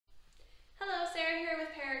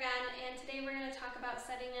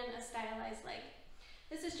setting in a stylized leg.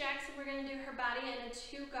 This is Jackson. We're going to do her body in a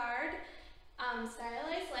 2-guard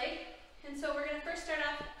stylized leg. And so we're going to first start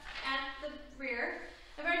off at the rear.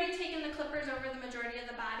 I've already taken the clippers over the majority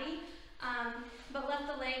of the body, but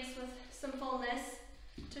left the legs with some fullness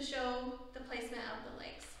to show the placement of the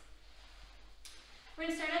legs.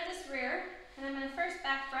 We're going to start at this rear, and I'm going to first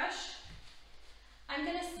back brush. I'm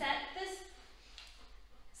going to set this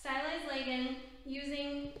stylized leg in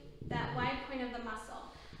using that wide point of the muscle.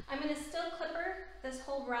 I'm going to still clipper this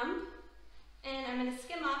whole rump, and I'm going to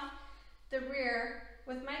skim off the rear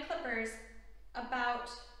with my clippers about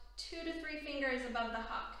 2 to 3 fingers above the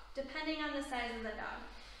hock, depending on the size of the dog.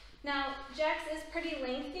 Now, Jax is pretty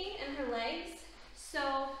lengthy in her legs,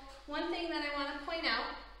 so one thing that I want to point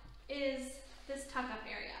out is this tuck-up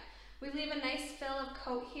area. We leave a nice fill of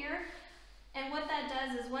coat here, and what that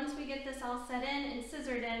does is once we get this all set in and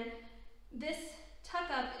scissored in, this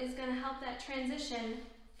tuck-up is going to help that transition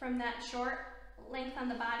from that short length on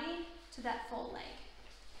the body to that full leg.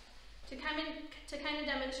 To kind of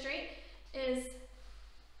demonstrate is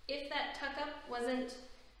if that tuck-up wasn't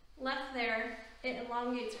left there, it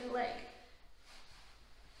elongates her leg.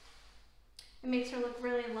 It makes her look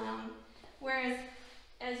really long. Whereas,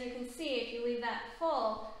 as you can see, if you leave that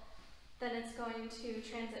full, then it's going to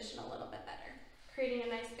transition a little bit better, creating a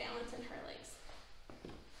nice balance in her legs.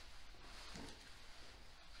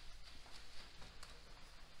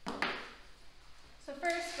 So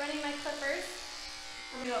first, running my clippers,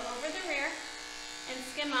 I'm going to go over the rear and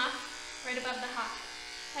skim off right above the hock.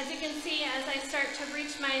 As you can see, as I start to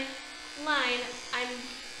reach my line, I'm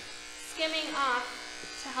skimming off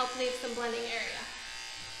to help leave some blending area.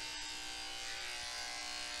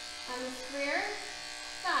 On this rear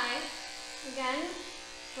side, again,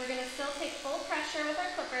 we're going to still take full pressure with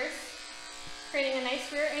our clippers, creating a nice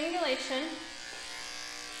rear angulation,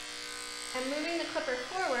 and moving the clipper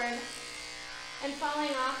forward and falling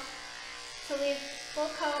off to leave full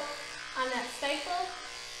coat on that stifle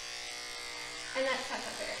and that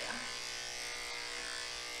tuck-up area.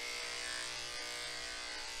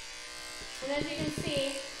 And as you can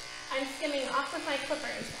see, I'm skimming off with my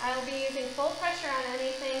clippers. I will be using full pressure on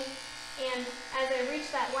anything, and as I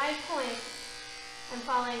reach that wide point, I'm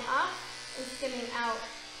falling off and skimming out.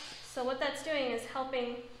 So what that's doing is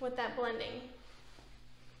helping with that blending.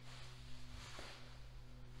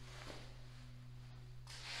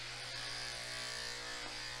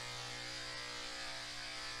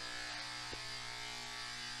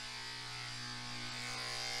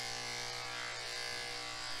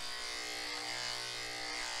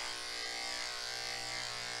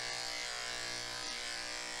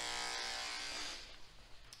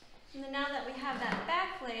 And then now that we have that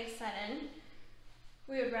back leg set in,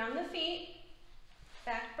 we would round the feet,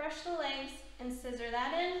 back brush the legs, and scissor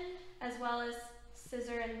that in, as well as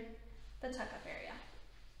scissor in the tuck-up area.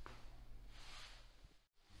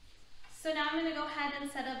 So now I'm going to go ahead and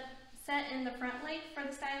set in the front leg for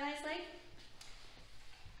the stylized leg.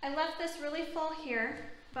 I left this really full here,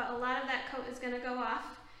 but a lot of that coat is going to go off.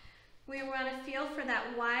 We want to feel for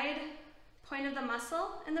that wide point of the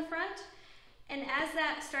muscle in the front. And as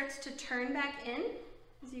that starts to turn back in,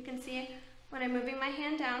 as you can see when I'm moving my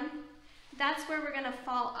hand down, that's where we're going to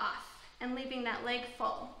fall off and leaving that leg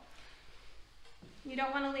full. You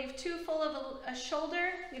don't want to leave too full of a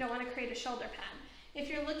shoulder. You don't want to create a shoulder pad. If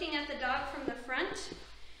you're looking at the dog from the front,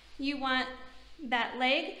 you want that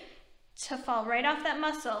leg to fall right off that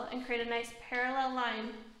muscle and create a nice parallel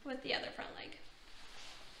line with the other front leg.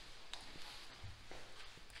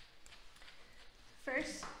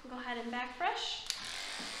 First, go ahead and back brush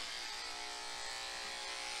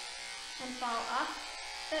and fall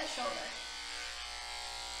off that shoulder.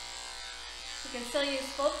 You can still use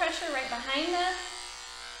full pressure right behind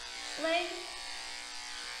the leg.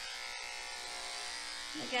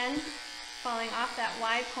 Again, falling off that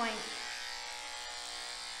wide point.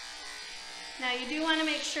 Now you do want to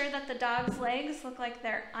make sure that the dog's legs look like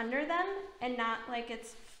they're under them and not like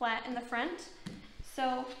it's flat in the front.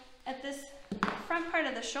 So at this front part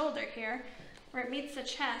of the shoulder here, where it meets the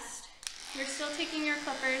chest, you're still taking your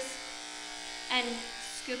clippers and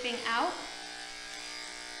scooping out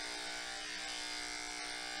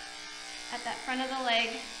at that front of the leg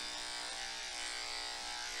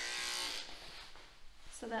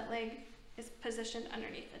so that leg is positioned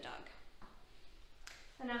underneath the dog.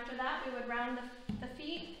 And after that, we would round the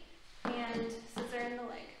feet and scissor in the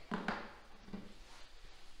leg.